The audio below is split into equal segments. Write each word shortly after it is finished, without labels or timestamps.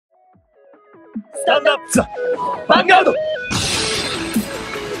Stand up, the Vanguard!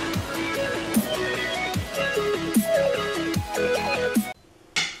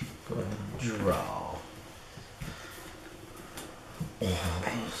 Draw.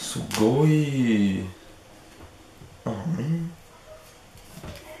 すごい。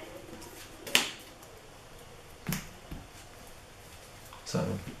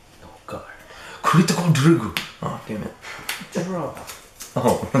Seven. Oh god. Critical Drugu. Oh, damn it. Draw.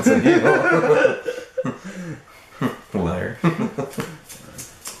 Oh, that's a hero. Liar. Oh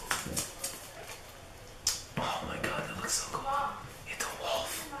my god, that looks so cool. It's a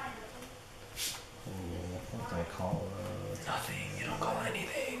wolf. What do I call Nothing. You don't call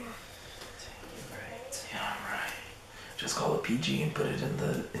anything. Right. Yeah, I'm right. Just call it PG and put it in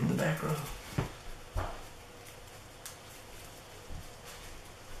the back row.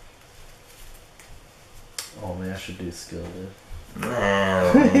 Oh man, I should do skill, dude.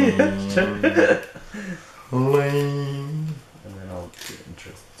 Lame. And then I'll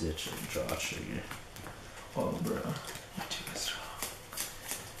just ditch and draw trigger. Oh, bro. You're too strong.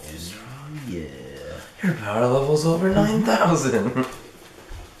 Too strong. Yeah. Your power level's over 9,000.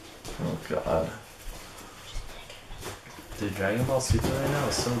 Oh, God. Dude, Dragon Ball Super right now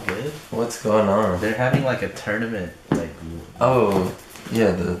is so good. What's going on? They're having like a tournament, like. Oh,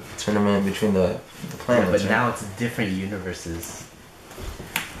 yeah, the tournament between the planets. Yeah, but right? now it's different universes.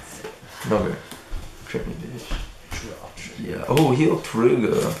 Okay. Trippy dish. Draw trigger. Yeah. Oh, heal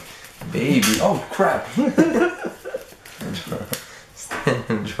trigger. Baby. Oh, crap. Stand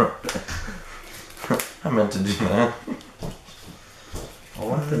and draw. I meant to do that. I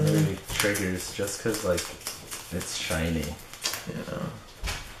want the new triggers just because, like, it's shiny. Yeah.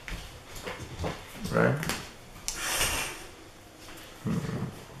 Right?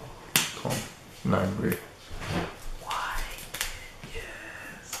 Calm. 9 great. Why?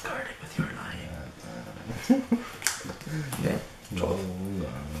 Yes. Guard it with your life. Yeah. Draw.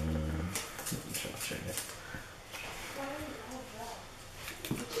 Draw trigger.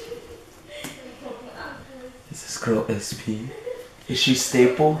 Is this girl SP? Is she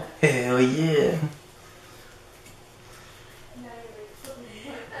staple? Hell yeah.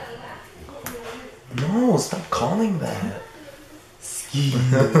 No, stop calling that. Ski.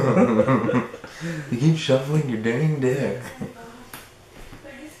 You keep shuffling your dang deck.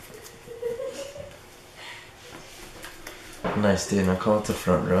 Nice, dude. Now call it the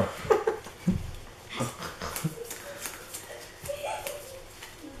front row.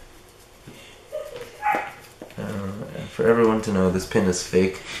 For everyone to know, this pin is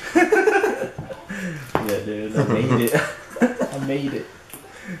fake. Yeah, dude, I made it. I made it.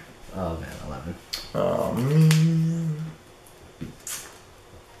 Oh man, 11. Oh man.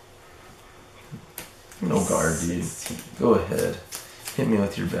 No guard, dude. Go ahead. Hit me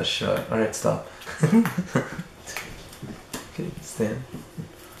with your best shot. Alright, stop. Okay, stand.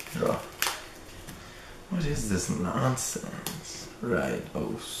 Draw. What is this nonsense? Right.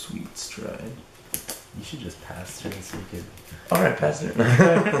 Oh, sweet stride. You should just pass turn so you could Alright, pass it.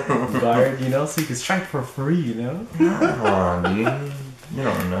 guard, you know, so you could strike for free, you know? Come on, dude. You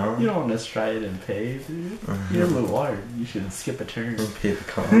don't know. You don't want to stride and pay, dude. You're Luard. You should skip a turn. Pay the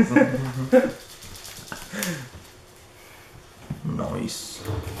cost. Nice.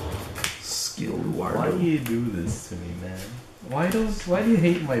 Skill Luard. Why do you do this to me, man? Why do you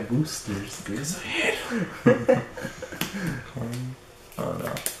hate my boosters, dude? Because I hate him. Oh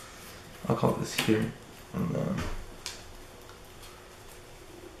no. I'll call this here and then.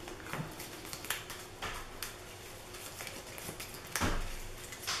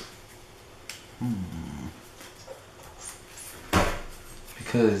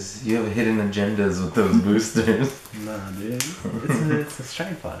 Because you have hidden agendas with those boosters. Nah, dude. It's a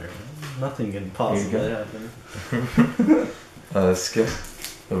strike fodder, man. Nothing can possibly happen. Skill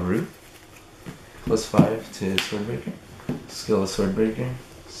of root. +5 to Swordbreaker. Skill of Swordbreaker.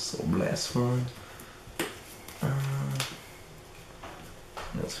 Soul Blast 1.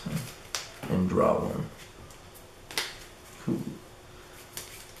 That's fine. And draw 1. Cool.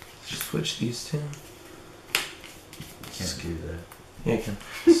 Just switch these two. Can't do that. Yeah, I can.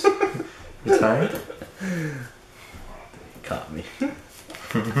 Retire. Caught me.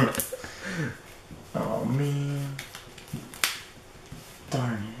 Oh man.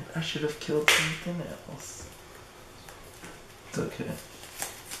 Darn it. I should have killed something else. It's okay.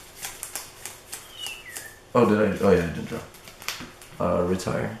 Oh, did I? Oh, yeah, I did draw.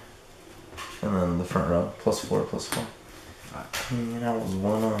 Retire. And then the front row. +4/+4. Man, I was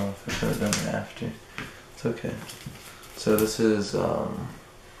 1 off. I should have done it after. It's okay. So this is,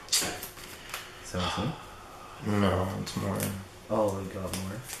 17? No, it's more. Oh, we got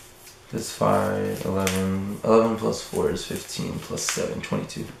more. This 5, 11. 11 plus 4 is 15 plus 7,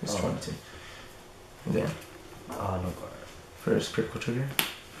 22. It's 22. Yeah. No guard. First critical trigger.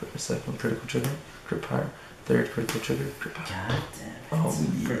 Second critical trigger. Crit power. Third critical trigger. Crit power. God damn it. Oh,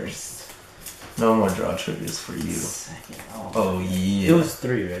 yeah. First. No more draw triggers for you. Second. Oh, yeah. It was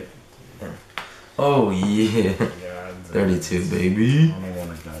 3, right? Yeah. Oh, yeah. God, 32, baby. I don't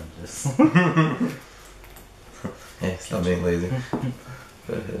want to guard this. Hey, stop being lazy.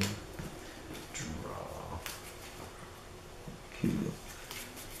 Go ahead. Draw. Cool.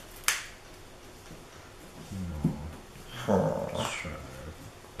 No. Oh. Sure.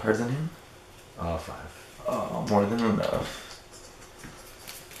 Cards in hand? 5. Oh, more than enough.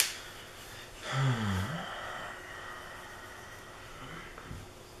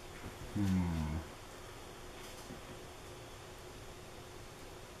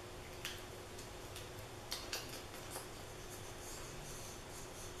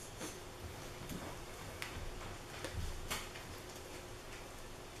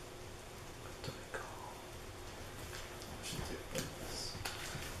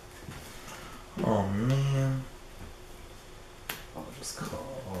 Oh man. I'll just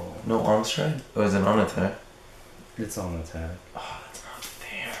call. No on strike? Oh, is it on attack? It's on attack. Oh, that's not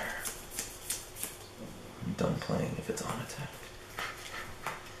fair. I'm done playing if it's on attack.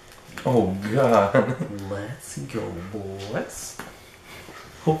 Oh god. Let's go, boys.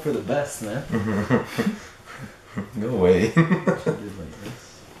 Hope for the best, man. Go away. Should do like this.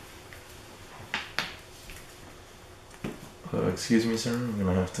 Excuse me, sir. I'm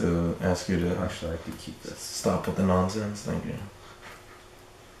gonna have to ask you to Actually, I could keep this. stop with the nonsense. Thank you.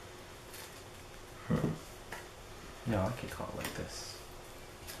 No, I could call it like this.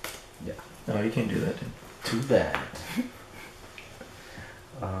 Yeah. No, you can't do that, dude. Too bad.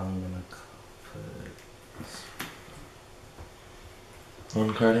 I'm gonna put this.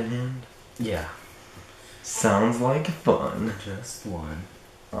 One card in hand. Yeah. Sounds like fun. Just one.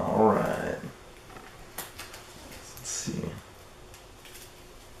 Alright. Let's see.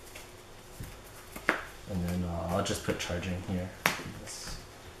 And then I'll just put charging here. This.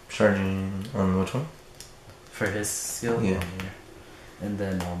 Charging on which one? For his skill? Yeah. On here. And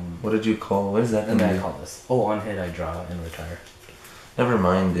then What did you call? What is that? and then I call this. Oh, on hit I draw and retire. Never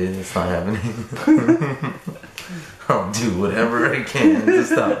mind, dude. It's not happening. I'll do whatever I can to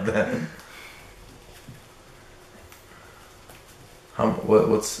stop that.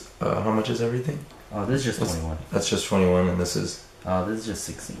 How much is everything? This is just 21. That's just 21, and this is. This is just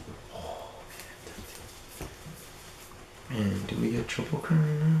 16. Oh man, do we get triple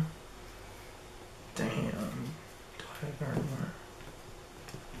current now? Damn. Do I guard more?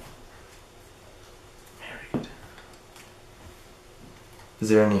 Married. Is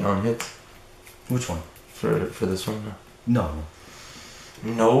there any on hits Which one? for this one? No.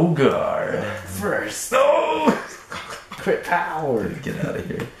 No guard. First. No. Crit power. Get out of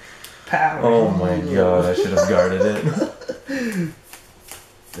here. Power. Oh my god, I should have guarded it.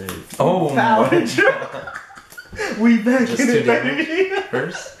 Dude. Oh Power. my god. We back Just in 2 it, damage? baby.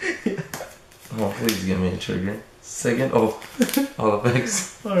 First? Oh, please give me a trigger. Second? Oh, all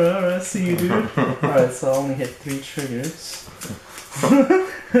effects. Alright, see you, dude. Alright, so I only hit 3 triggers.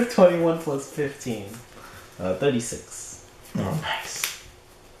 21 plus 15. 36. Oh, nice.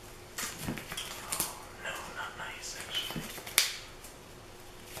 No, not nice, actually.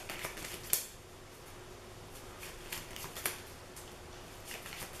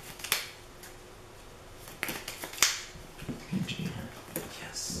 PG.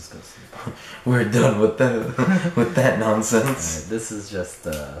 Yes. Let's go see. We're done with that nonsense. Alright, this is just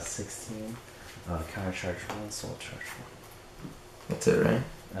 16. Counter charge 1, soul charge 1. That's it, right?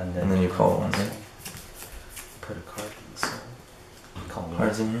 And then you call one, right? Put a card in the soul. Call one.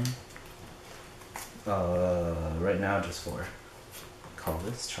 Cards in hand? Right now just 4. Call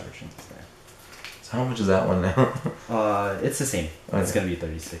this, charge into there. So how much is that one now? It's the same. Okay. It's gonna be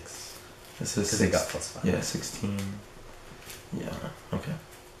 36. This is Because 6. it got plus 5. Yeah, 16. Yeah, okay.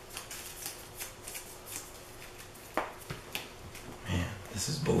 Man, this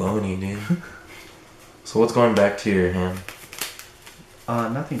is baloney, dude. So what's going back to your hand?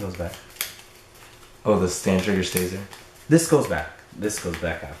 Nothing goes back. Oh, the stand trigger stays there? This goes back. This goes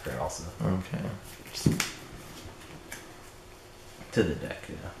back after also. Okay. To the deck,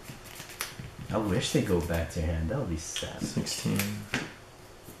 yeah. I wish they go back to your hand. That would be sad. 16.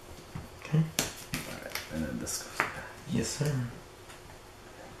 Okay. Alright, and then this goes back. Yes, sir.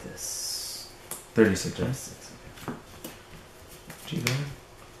 This. 36, right? 36, okay. G-Guard.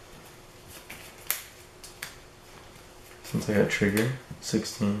 Since I got trigger,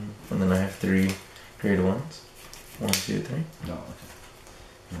 16, and then I have 3 grade 1s. 1, 2, 3. No,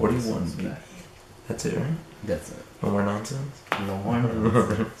 okay. 41, baby. That's it, right? That's it. No more nonsense? No more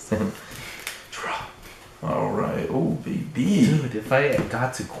nonsense. Drop. Alright. Oh, baby. Dude, if I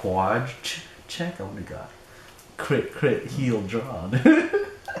got to quad check, I would have got crit, heal, draw.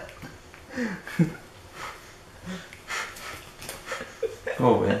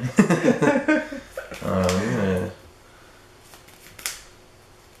 Go away. Yeah.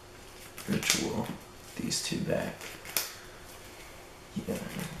 Ritual. These two back. Yeah.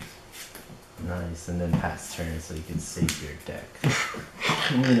 Nice, and then pass turn so you can save your deck.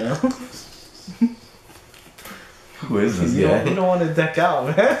 You know? Who is this guy? You don't want to deck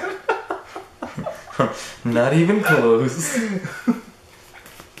out, man. Not even close.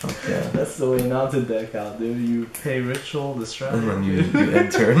 Okay. That's the way not to deck out, dude. You pay ritual, destroy, And then you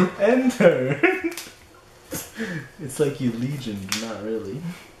end turn. end turn. It's like you legion, but not really.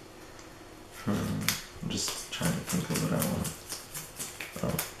 I'm just trying to think of what I want.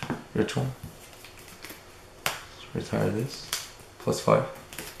 Oh, ritual. Let's retire this. +5.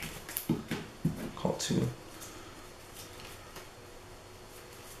 Call 2.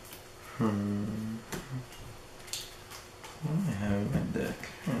 What do I have in my deck?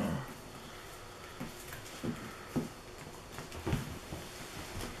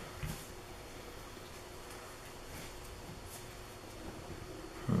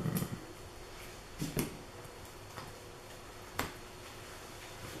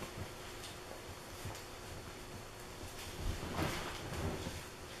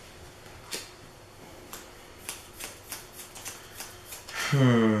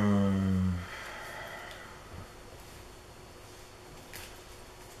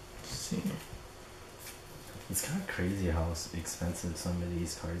 Let's see. It's kind of crazy how expensive some of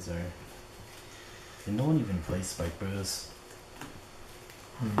these cards are. And no one even plays Spike Bros.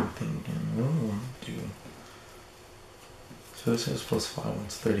 I'm thinking, what do I want to do? So this has +5,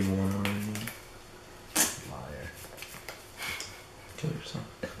 it's 31 already. Liar. Kill yourself.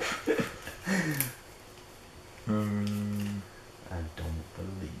 I don't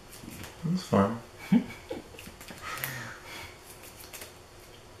believe you. That's fine.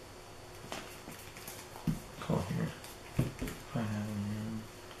 Call here. If I have him.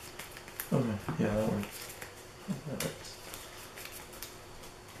 Okay, yeah, that works. That works.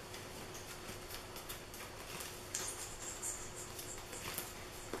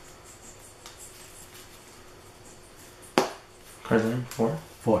 Cards in? 4?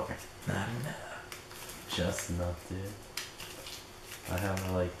 4. Not enough. Just enough, dude. I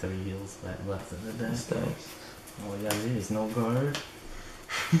have like 3 heals left in the deck. That's nice. Oh yeah, there is no guard.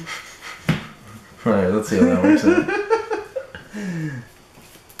 Alright, let's see how that works out.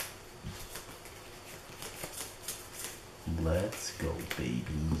 Let's go, baby.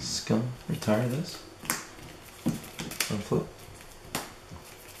 Scum, retire this. Unflip.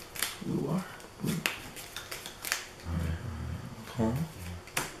 Luard. Calm.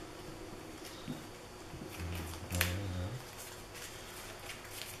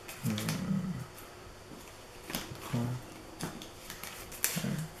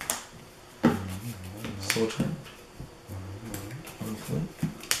 Soul charge. Unflip.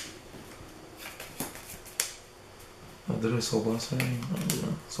 Oh, did I soul blast already? No, I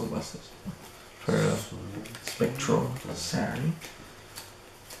didn't. Soul blast this. For spectral Saturday.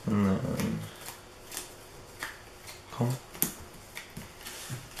 And then calm.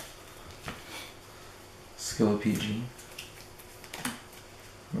 Skill PG.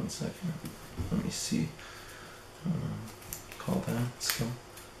 1 second. Let me see. Call that skill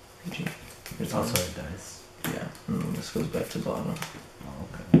PG. It's also a dice. Yeah, and then this goes back to bottom. Oh,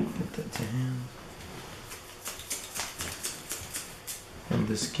 okay. Put that to hand. And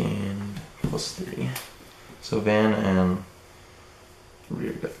this gained +3. So Van and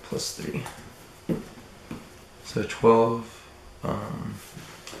Rear got +3. So 12,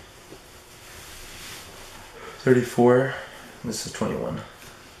 34, this is 21.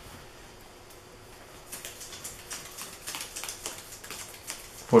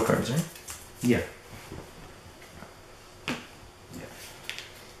 Four cards, right? Yeah.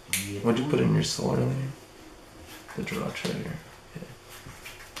 What'd you put in your soul earlier? The draw trigger. Yeah.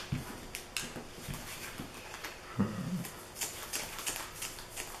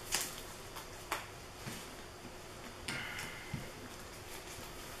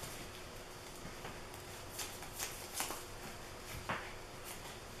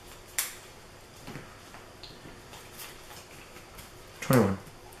 21.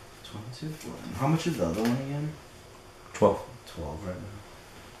 22? How much is the other one again? 12. 12 right now.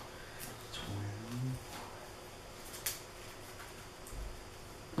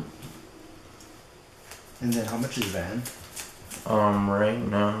 20. And then how much is Van? Right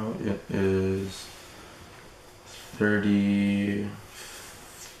now it is 30.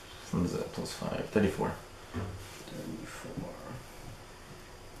 What is that? Plus 5. 34. 34.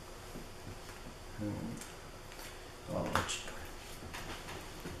 Oh, which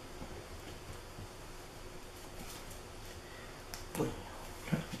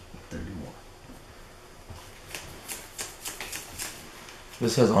 30 more.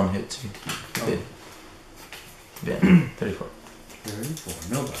 This has on hit too. Oh. Yeah. 34. 34.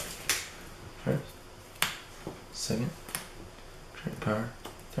 Nobody. First. Second. Trade power.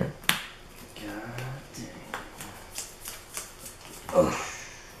 Third. God dang. Ugh.